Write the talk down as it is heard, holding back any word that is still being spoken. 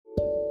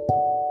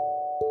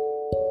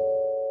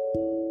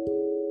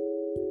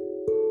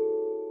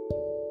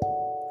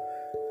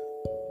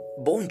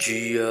Bom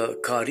dia,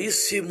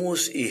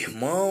 caríssimos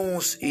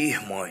irmãos e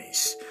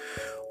irmãs.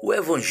 O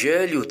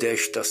Evangelho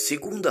desta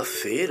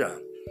segunda-feira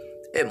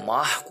é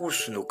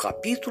Marcos, no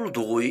capítulo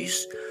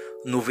 2,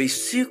 no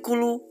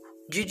versículo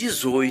de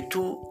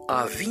 18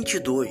 a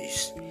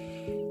 22.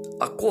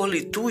 A cor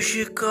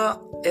litúrgica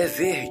é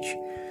verde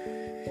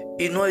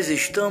e nós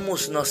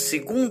estamos na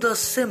segunda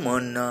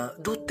semana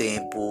do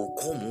tempo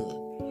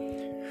comum.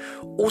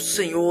 O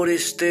Senhor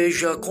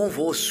esteja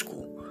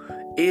convosco.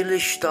 Ele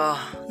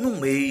está no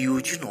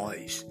meio de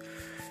nós.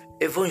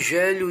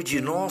 Evangelho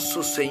de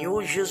nosso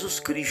Senhor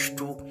Jesus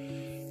Cristo,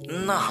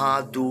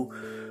 narrado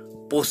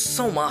por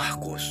São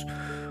Marcos.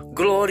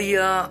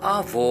 Glória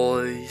a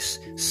vós,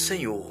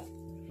 Senhor.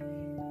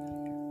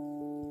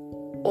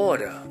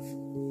 Ora,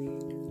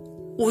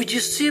 os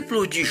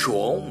discípulos de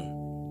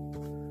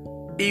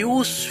João e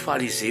os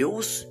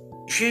fariseus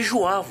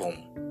jejuavam.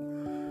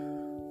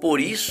 Por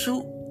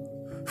isso,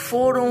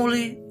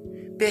 foram-lhe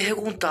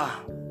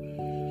perguntar: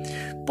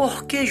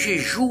 por que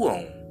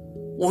jejuam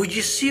os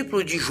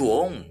discípulos de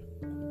João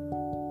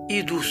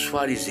e dos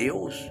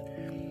fariseus,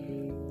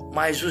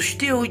 mas os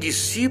teus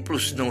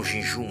discípulos não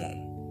jejuam?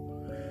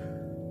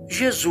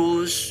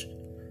 Jesus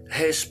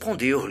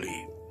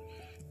respondeu-lhe: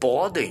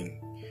 podem,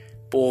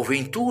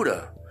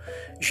 porventura,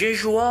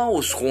 jejuar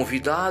os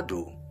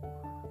convidados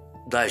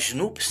das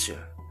núpcias,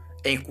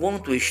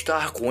 enquanto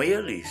está com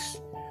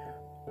eles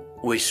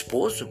o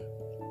esposo?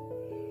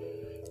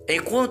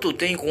 Enquanto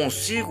tem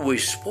consigo o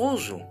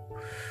esposo,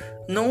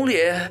 não lhe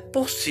é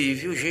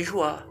possível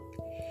jejuar.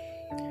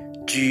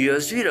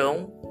 Dias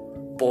virão,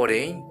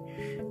 porém,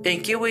 em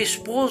que o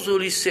esposo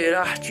lhe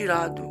será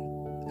tirado,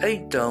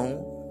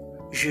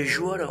 então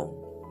jejuarão.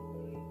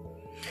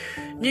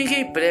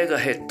 Ninguém prega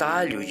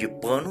retalho de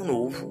pano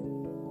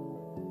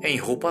novo em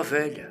roupa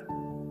velha.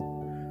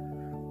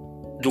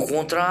 Do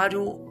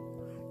contrário,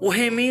 o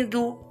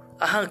remindo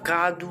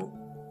arrancado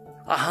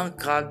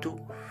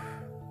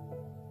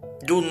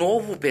do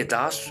novo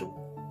pedaço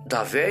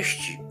da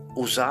veste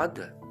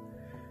usada,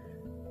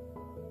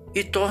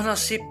 e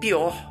torna-se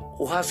pior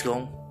o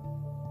rasgão.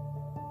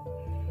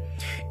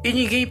 E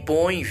ninguém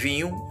põe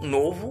vinho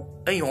novo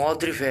em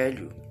odre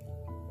velho,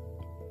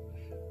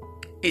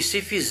 e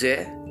se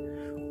fizer,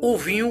 o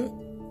vinho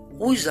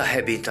os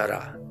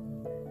arrebentará,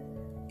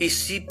 e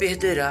se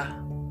perderá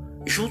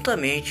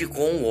juntamente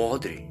com o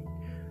odre.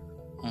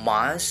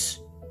 Mas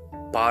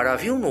para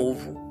vinho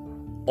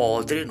novo,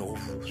 odre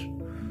novo.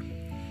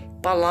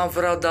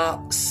 Palavra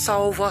da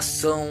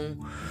salvação.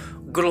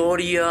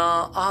 Glória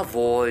a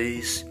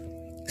vós,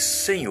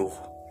 Senhor.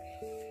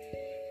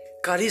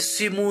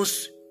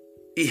 Caríssimos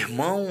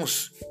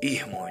irmãos e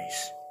irmãs,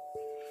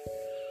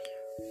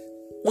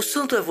 o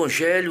Santo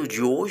Evangelho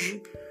de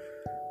hoje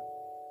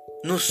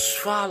nos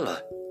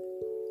fala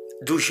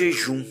do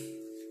jejum.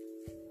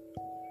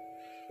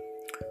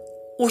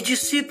 Os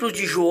discípulos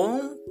de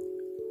João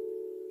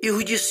e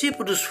os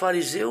discípulos dos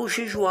fariseus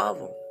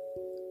jejuavam.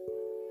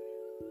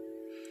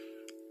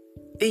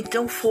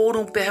 Então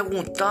foram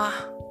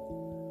perguntar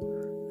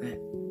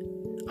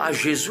a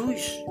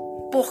Jesus: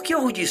 por que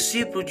os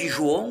discípulos de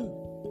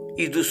João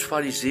e dos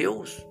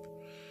fariseus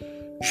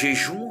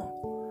jejuam,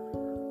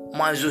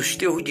 mas os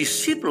teus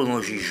discípulos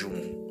não jejuam?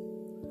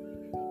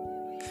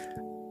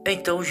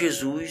 Então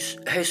Jesus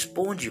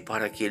responde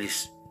para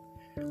aqueles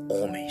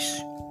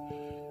homens: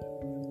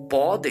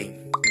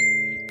 podem,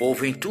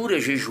 porventura,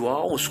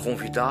 jejuar os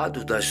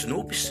convidados das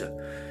núpcias,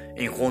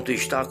 enquanto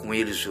está com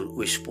eles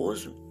o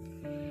esposo?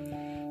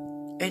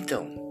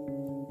 Então,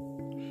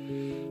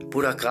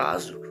 por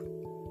acaso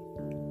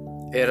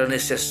era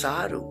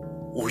necessário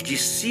os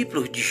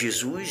discípulos de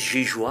Jesus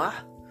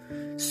jejuar,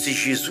 se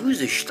Jesus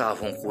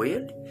estavam com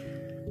ele,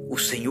 o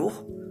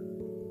Senhor?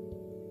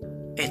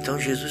 Então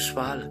Jesus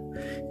fala: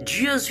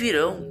 dias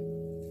virão,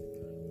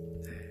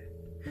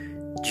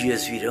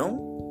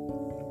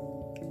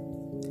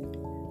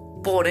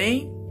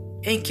 porém,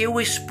 em que o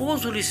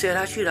esposo lhe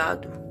será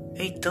tirado,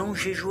 então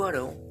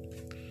jejuarão.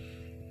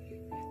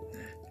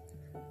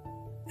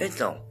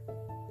 Então,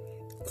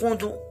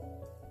 quando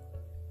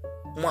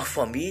uma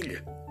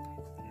família,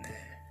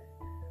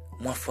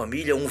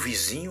 um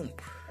vizinho,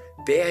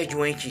 perde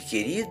um ente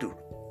querido,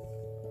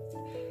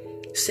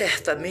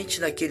 certamente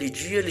naquele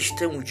dia eles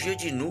têm um dia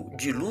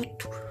de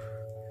luto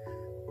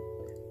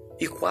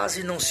e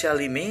quase não se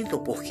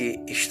alimentam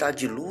porque está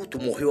de luto,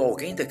 morreu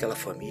alguém daquela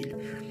família.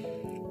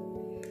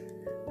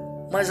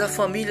 Mas a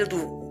família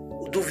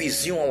do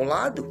vizinho ao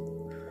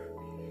lado,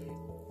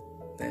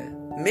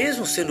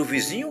 mesmo sendo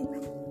vizinho,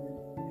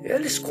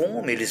 eles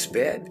comem, eles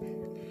bebem.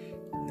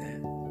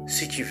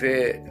 Se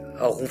tiver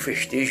algum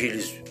festejo,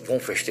 eles vão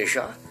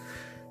festejar.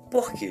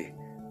 Por quê?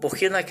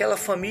 Porque naquela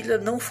família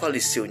não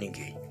faleceu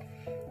ninguém.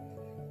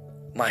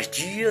 Mas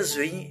dias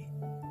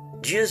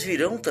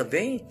virão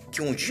também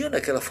que um dia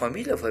naquela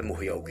família vai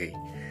morrer alguém.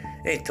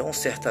 Então,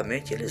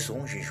 certamente, eles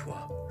vão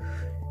jejuar.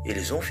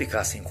 Eles vão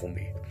ficar sem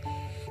comer.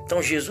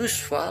 Então, Jesus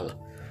fala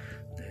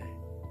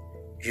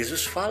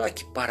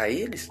que para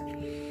eles,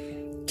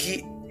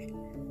 que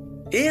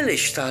Ele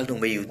está no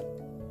meio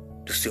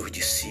dos seus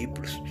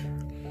discípulos,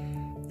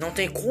 Não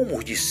tem como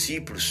os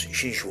discípulos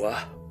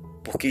jejuar,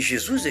 porque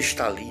Jesus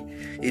está ali.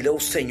 Ele é o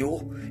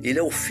Senhor, Ele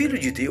é o Filho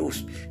de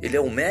Deus, Ele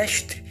é o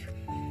Mestre.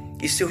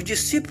 E seus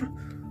discípulos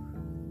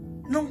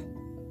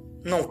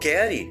não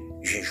querem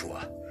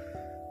jejuar.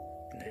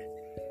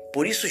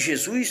 Por isso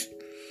Jesus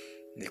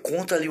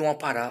conta ali uma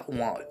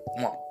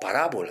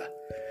parábola.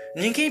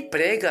 Ninguém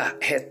prega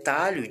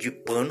retalho de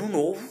pano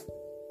novo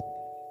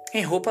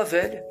em roupa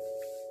velha.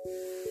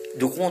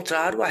 Do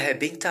contrário,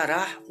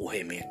 arrebentará o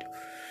remendo.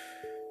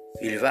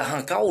 Ele vai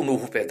arrancar o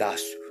novo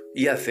pedaço,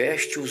 e a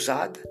veste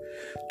usada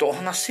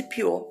torna-se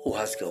pior o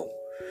rasgão.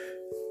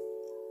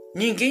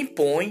 Ninguém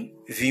põe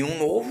vinho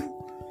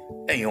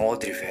novo em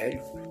odre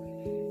velho.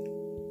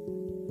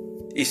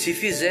 E se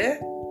fizer,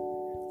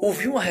 o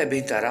vinho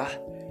arrebentará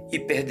e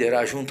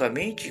perderá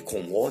juntamente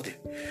com o odre.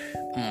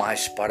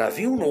 Mas para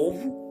vinho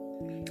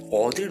novo,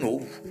 odre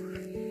novo.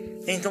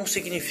 Então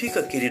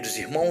significa, queridos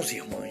irmãos e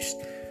irmãs,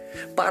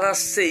 para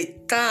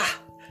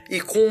aceitar e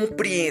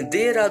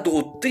compreender a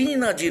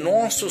doutrina de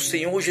nosso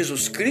Senhor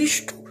Jesus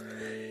Cristo,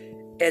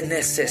 é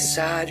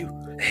necessário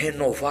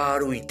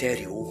renovar o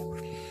interior.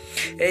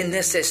 É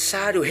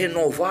necessário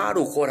renovar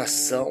o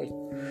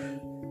coração.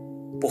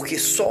 Porque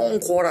só um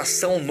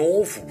coração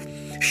novo,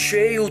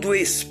 cheio do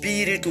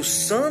Espírito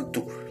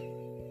Santo,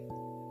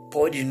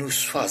 pode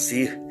nos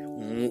fazer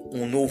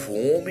um novo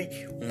homem,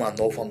 uma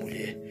nova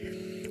mulher,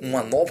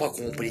 uma nova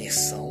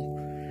compreensão.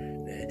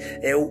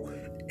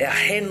 É a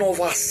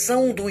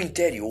renovação do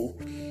interior.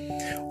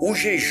 O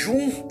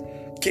jejum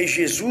que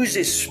Jesus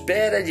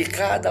espera de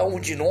cada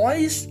um de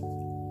nós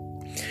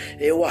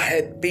é o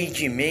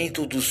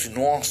arrependimento dos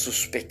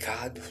nossos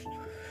pecados,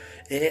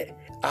 é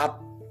a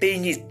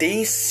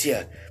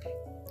penitência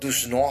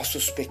dos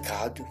nossos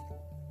pecados,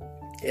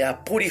 é a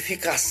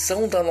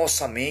purificação da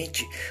nossa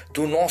mente,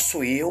 do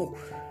nosso eu,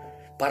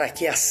 para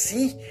que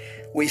assim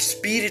o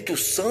Espírito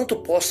Santo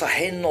possa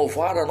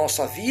renovar a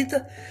nossa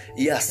vida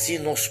e assim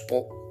nós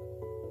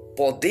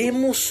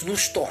podemos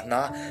nos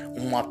tornar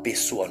uma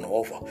pessoa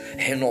nova,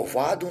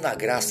 renovado na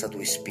graça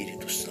do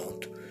Espírito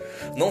Santo.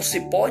 Não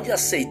se pode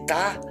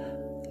aceitar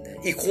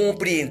e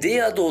compreender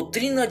a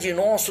doutrina de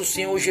nosso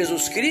Senhor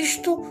Jesus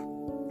Cristo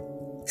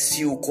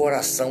se o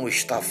coração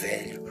está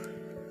velho.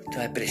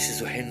 Então é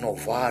preciso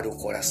renovar o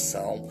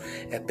coração,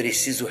 é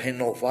preciso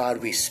renovar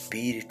o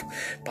espírito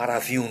para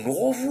vinho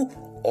novo,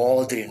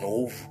 odre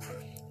novo.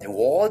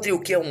 O odre, o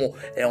que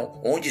é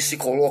onde se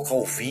coloca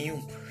o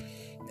vinho,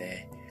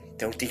 né?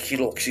 Então tem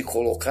que se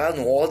colocar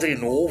no odre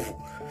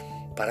novo,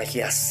 para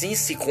que assim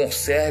se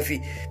conserve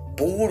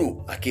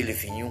puro aquele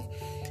vinho.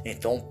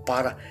 Então,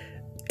 para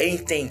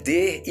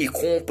entender e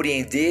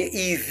compreender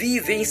e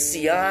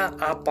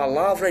vivenciar a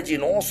palavra de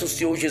nosso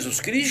Senhor Jesus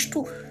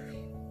Cristo,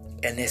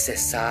 é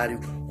necessário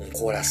um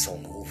coração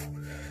novo,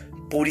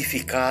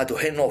 purificado,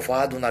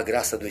 renovado na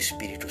graça do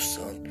Espírito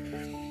Santo.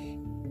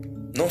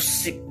 Não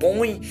se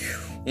põe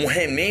um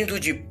remendo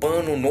de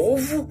pano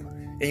novo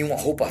em uma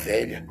roupa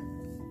velha.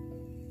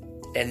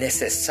 É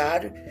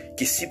necessário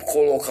que, se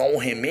colocar um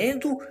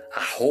remendo,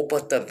 a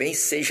roupa também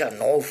seja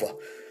nova,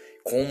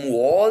 como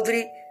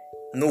odre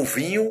no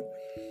vinho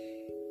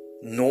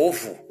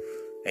novo,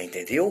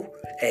 entendeu?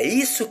 É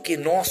isso que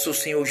nosso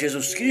Senhor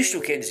Jesus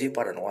Cristo quer dizer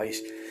para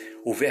nós.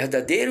 O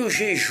verdadeiro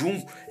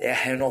jejum é a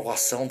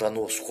renovação do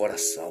nosso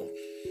coração.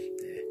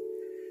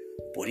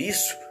 Por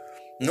isso,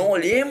 não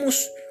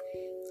olhemos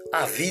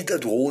a vida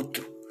do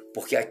outro,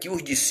 porque aqui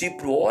os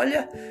discípulos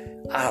olham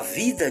a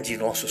vida de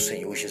nosso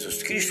Senhor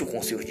Jesus Cristo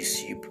com seus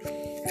discípulos.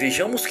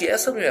 Vejamos que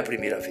essa não é a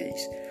primeira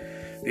vez.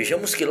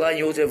 Vejamos que lá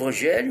em outro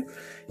Evangelho,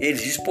 ele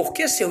diz: por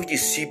que seus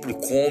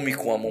discípulos comem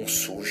com a mão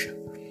suja?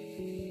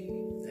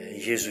 E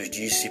Jesus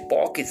disse: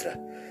 hipócrita,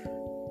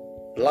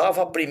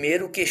 lava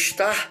primeiro o que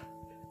está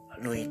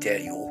no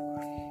interior,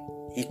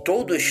 e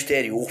todo o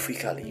exterior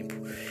fica limpo.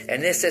 É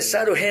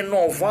necessário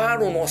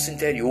renovar o nosso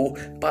interior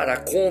para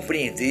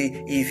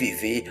compreender e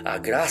viver a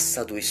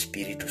graça do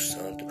Espírito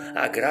Santo,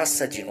 a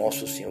graça de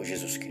nosso Senhor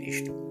Jesus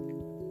Cristo.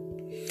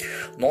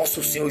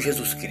 Nosso Senhor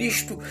Jesus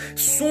Cristo,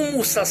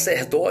 sumo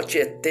sacerdote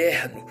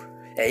eterno,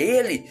 é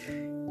Ele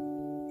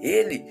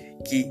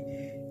que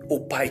o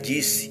Pai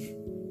disse: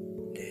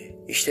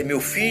 este é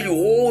meu filho,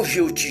 hoje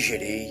eu te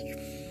gerei.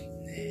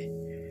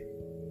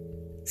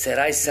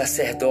 Serás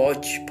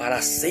sacerdote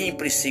para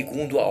sempre,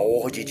 segundo a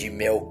ordem de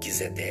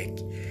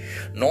Melquisedeque.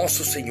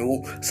 Nosso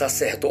Senhor,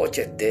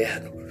 sacerdote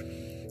eterno,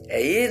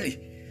 é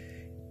Ele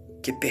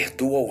que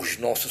perdoa os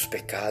nossos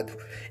pecados,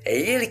 é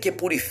Ele que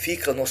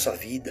purifica a nossa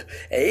vida,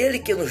 é Ele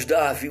que nos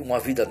dá uma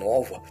vida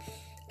nova,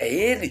 é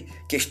Ele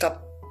que está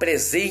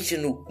presente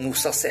no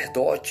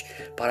sacerdote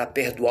para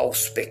perdoar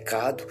os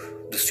pecados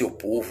do seu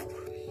povo,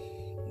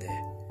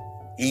 né?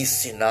 E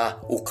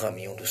ensinar o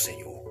caminho do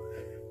Senhor.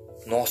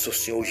 Nosso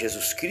Senhor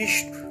Jesus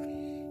Cristo,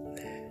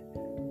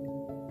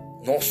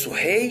 nosso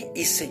Rei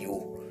e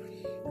Senhor,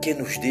 que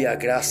nos dê a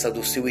graça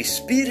do seu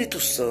Espírito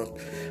Santo,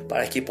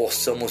 para que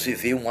possamos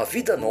viver uma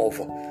vida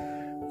nova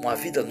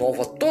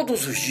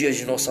todos os dias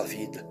de nossa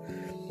vida.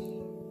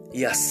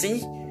 E assim,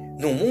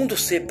 no mundo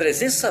ser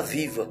presença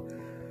viva,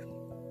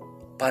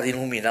 para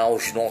iluminar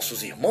os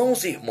nossos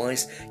irmãos e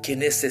irmãs que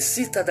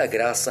necessitam da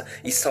graça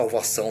e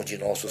salvação de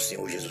nosso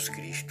Senhor Jesus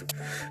Cristo.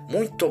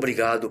 Muito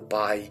obrigado,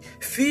 Pai,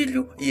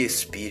 Filho e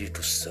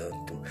Espírito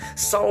Santo.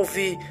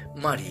 Salve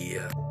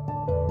Maria.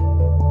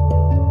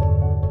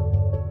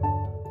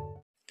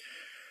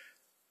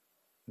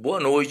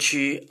 Boa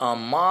noite,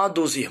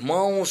 amados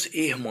irmãos e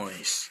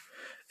irmãs.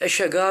 É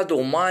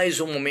chegado mais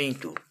um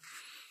momento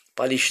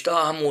para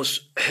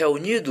estarmos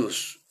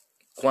reunidos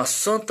com a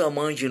Santa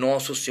Mãe de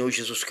nosso Senhor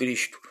Jesus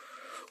Cristo,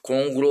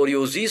 com o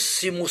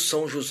gloriosíssimo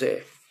São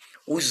José,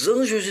 os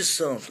anjos e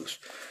santos,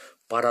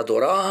 para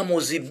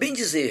adorarmos e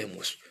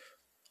bendizermos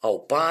ao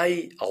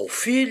Pai, ao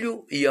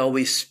Filho e ao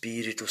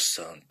Espírito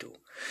Santo.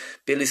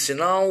 Pelo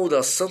sinal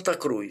da Santa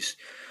Cruz,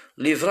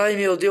 livrai,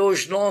 meu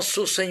Deus,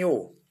 nosso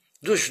Senhor,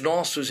 dos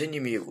nossos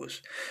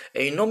inimigos.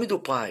 Em nome do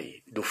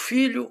Pai, do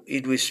Filho e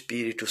do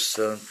Espírito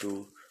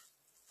Santo.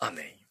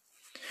 Amém.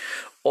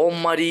 Ó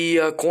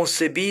Maria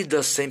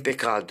concebida sem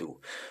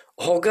pecado,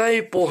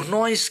 rogai por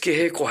nós que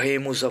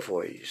recorremos a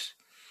vós.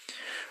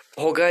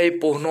 Rogai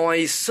por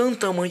nós,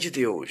 Santa Mãe de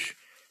Deus,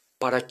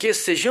 para que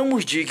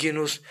sejamos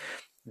dignos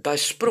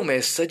das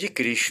promessas de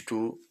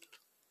Cristo.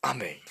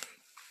 Amém.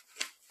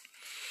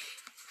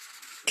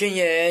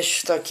 Quem é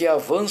esta que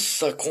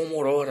avança como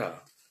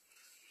aurora,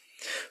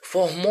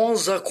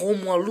 formosa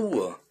como a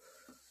lua,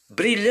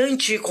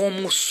 brilhante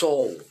como o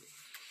sol,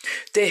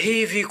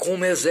 terrível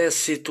como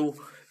exército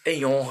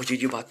em ordem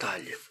de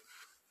batalha?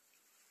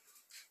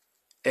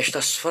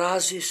 Estas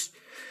frases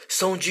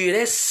são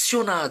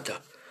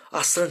direcionadas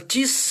à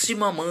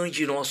Santíssima Mãe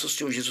de nosso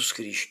Senhor Jesus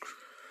Cristo,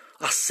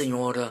 a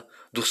Senhora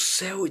do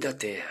céu e da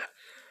terra,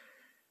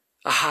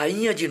 a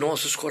Rainha de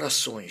nossos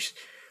corações,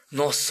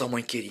 nossa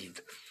Mãe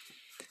querida.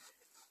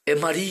 É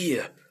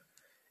Maria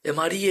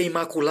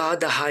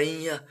Imaculada,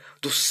 Rainha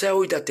do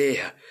céu e da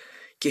terra,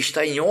 que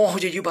está em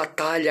ordem de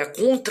batalha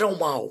contra o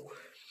mal,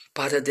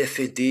 para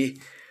defender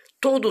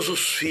todos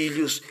os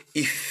filhos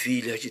e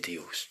filhas de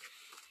Deus.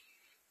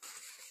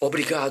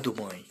 Obrigado,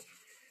 Mãe.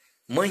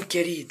 Mãe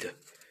querida,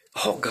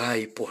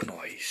 rogai por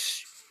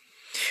nós.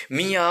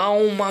 Minha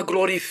alma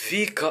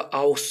glorifica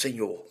ao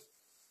Senhor,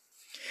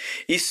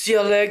 e se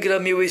alegra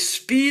meu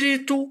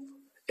espírito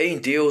em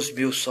Deus,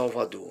 meu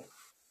Salvador.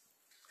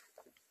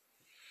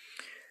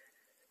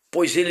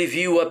 Pois ele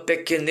viu a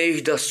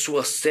pequenez da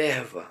sua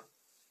serva.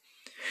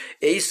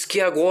 Eis que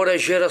agora a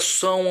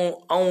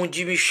geração hão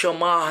de me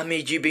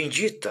chamar-me de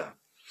bendita.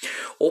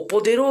 O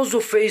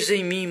poderoso fez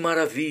em mim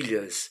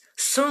maravilhas,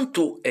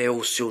 santo é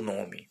o seu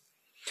nome.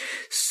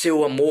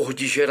 Seu amor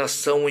de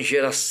geração em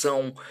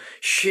geração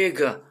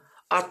chega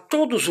a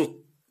todos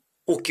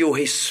o que o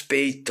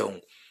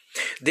respeitam.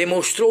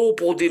 Demonstrou o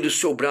poder do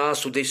seu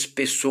braço,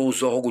 despeçou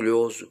os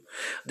orgulhosos,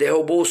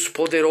 derrubou os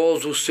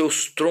poderosos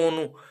seus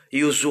tronos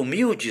e os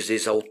humildes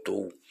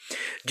exaltou.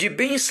 De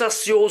bem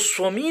saciou os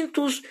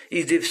famintos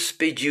e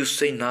despediu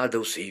sem nada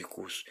os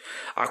ricos.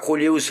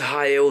 Acolheu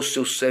Israel,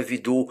 seu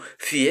servidor,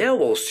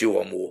 fiel ao seu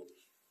amor,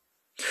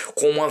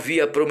 como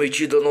havia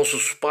prometido a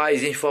nossos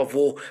pais em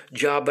favor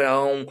de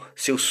Abraão,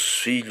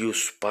 seus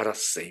filhos para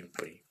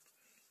sempre.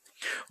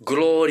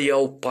 Glória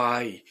ao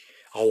Pai,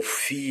 ao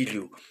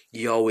Filho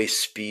e ao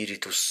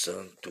Espírito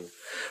Santo,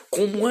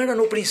 como era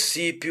no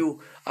princípio,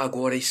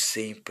 agora e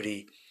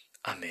sempre.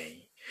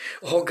 Amém.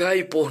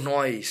 Rogai por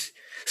nós,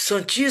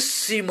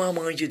 Santíssima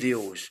Mãe de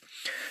Deus,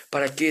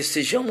 para que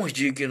sejamos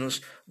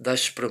dignos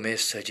das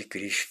promessas de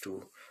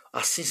Cristo.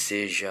 Assim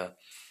seja.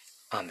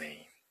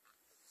 Amém.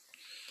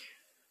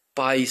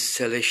 Pai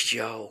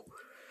celestial,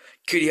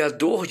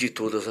 Criador de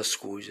todas as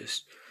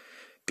coisas,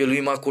 pelo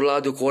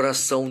imaculado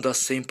coração da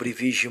sempre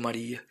Virgem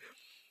Maria,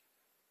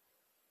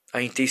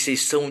 a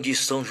intercessão de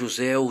São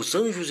José, os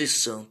anjos e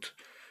santos,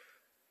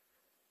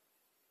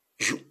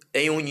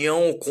 em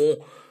união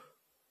com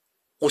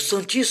o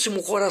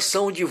Santíssimo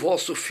Coração de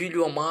vosso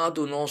Filho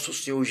amado, nosso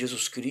Senhor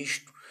Jesus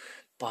Cristo,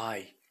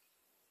 Pai,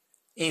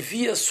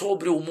 envia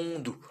sobre o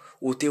mundo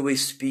o teu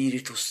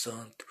Espírito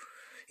Santo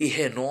e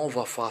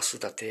renova a face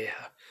da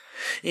terra.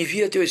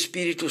 Envia teu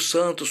Espírito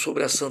Santo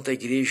sobre a Santa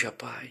Igreja,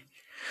 Pai,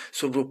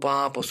 sobre o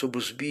Papa, sobre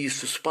os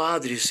bispos,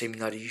 padres e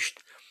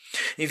seminaristas.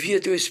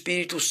 Envia teu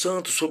Espírito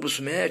Santo sobre os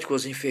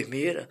médicos, as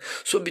enfermeiras,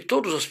 sobre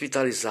todos os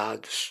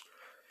hospitalizados.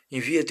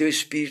 Envia teu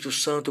Espírito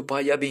Santo,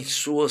 Pai, e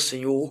abençoa,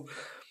 Senhor,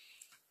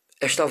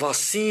 esta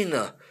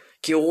vacina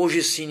que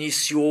hoje se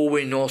iniciou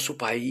em nosso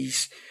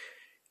país,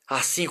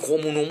 assim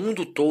como no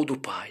mundo todo,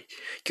 Pai.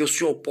 Que o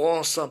Senhor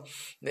possa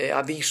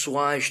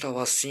abençoar esta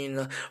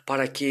vacina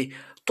para que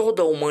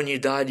toda a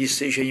humanidade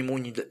seja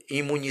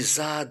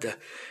imunizada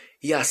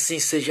e assim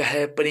seja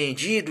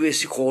repreendido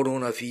esse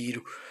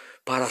coronavírus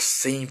para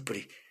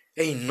sempre,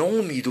 em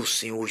nome do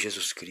Senhor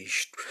Jesus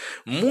Cristo.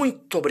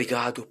 Muito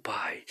obrigado,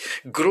 Pai.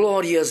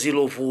 Glórias e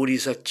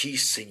louvores a Ti,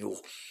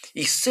 Senhor.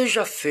 E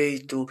seja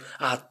feito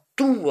a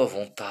Tua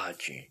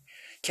vontade.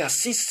 Que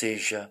assim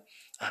seja.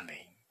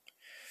 Amém.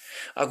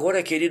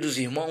 Agora, queridos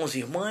irmãos e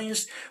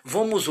irmãs,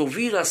 vamos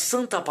ouvir a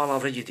Santa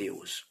Palavra de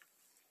Deus.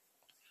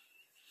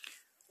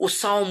 O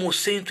Salmo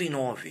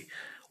 109.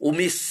 O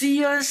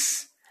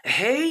Messias,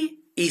 Rei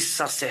e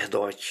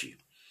sacerdote.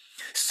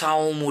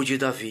 Salmo de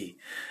Davi.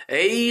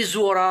 Eis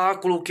o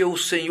oráculo que o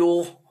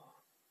Senhor,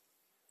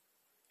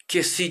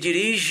 que se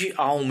dirige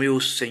ao meu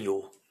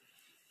Senhor.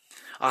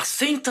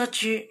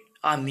 Assenta-te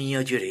à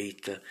minha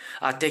direita,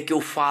 até que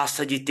eu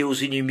faça de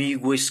teus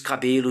inimigos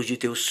escabelos de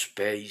teus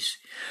pés.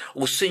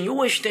 O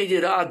Senhor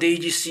estenderá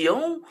desde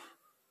Sião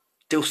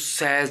teu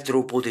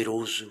cetro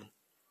poderoso.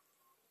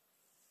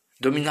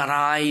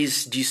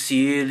 Dominarás, disse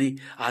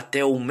ele,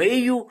 até no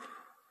meio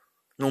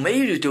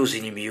de teus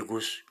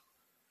inimigos.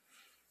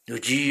 No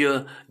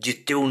dia de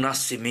teu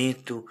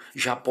nascimento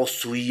já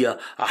possuía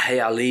a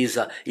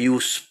realeza e o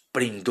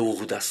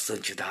esplendor da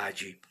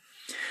santidade.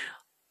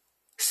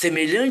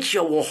 Semelhante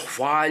ao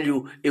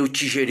orvalho eu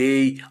te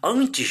gerei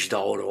antes da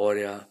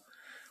aurora.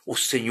 O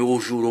Senhor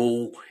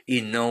jurou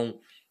e não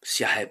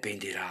se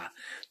arrependerá.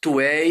 Tu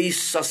és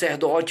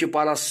sacerdote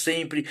para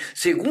sempre,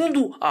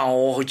 segundo a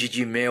ordem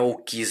de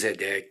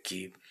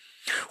Melquisedeque.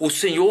 O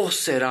Senhor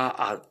será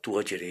à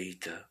tua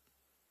direita.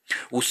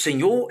 O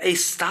Senhor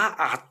está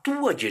à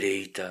tua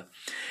direita.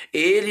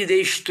 Ele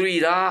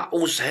destruirá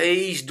os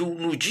reis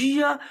no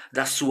dia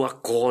da sua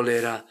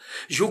cólera.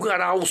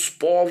 Julgará os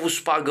povos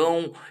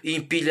pagãos e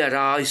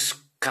empilhará os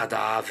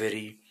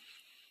cadáveres.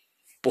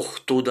 Por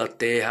toda a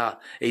terra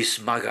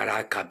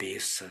esmagará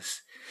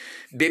cabeças.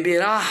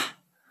 Beberá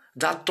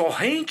da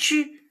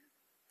torrente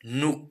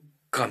no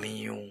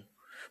caminho.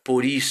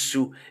 Por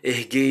isso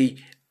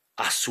erguei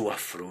a sua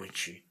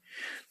fronte.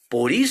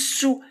 Por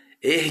isso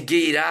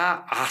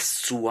erguerá a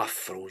sua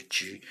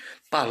fronte.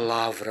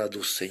 Palavra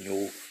do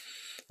Senhor.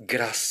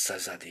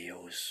 Graças a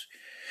Deus.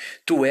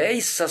 Tu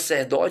és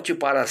sacerdote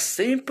para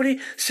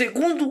sempre,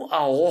 segundo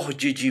a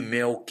ordem de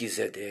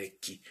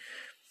Melquisedeque.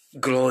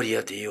 Glória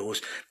a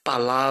Deus,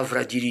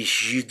 palavra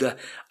dirigida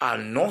a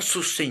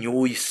nosso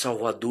Senhor e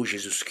Salvador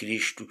Jesus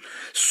Cristo,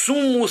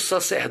 sumo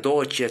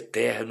sacerdote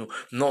eterno,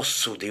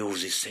 nosso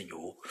Deus e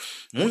Senhor.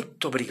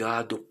 Muito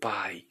obrigado,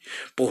 Pai,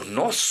 por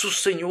nosso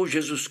Senhor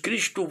Jesus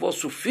Cristo,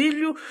 vosso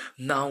Filho,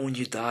 na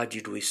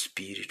unidade do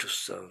Espírito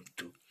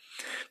Santo.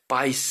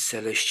 Pai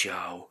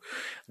Celestial,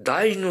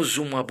 dai-nos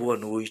uma boa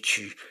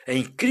noite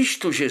em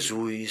Cristo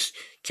Jesus,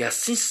 que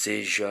assim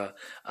seja.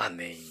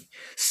 Amém.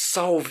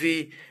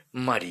 Salve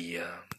Maria.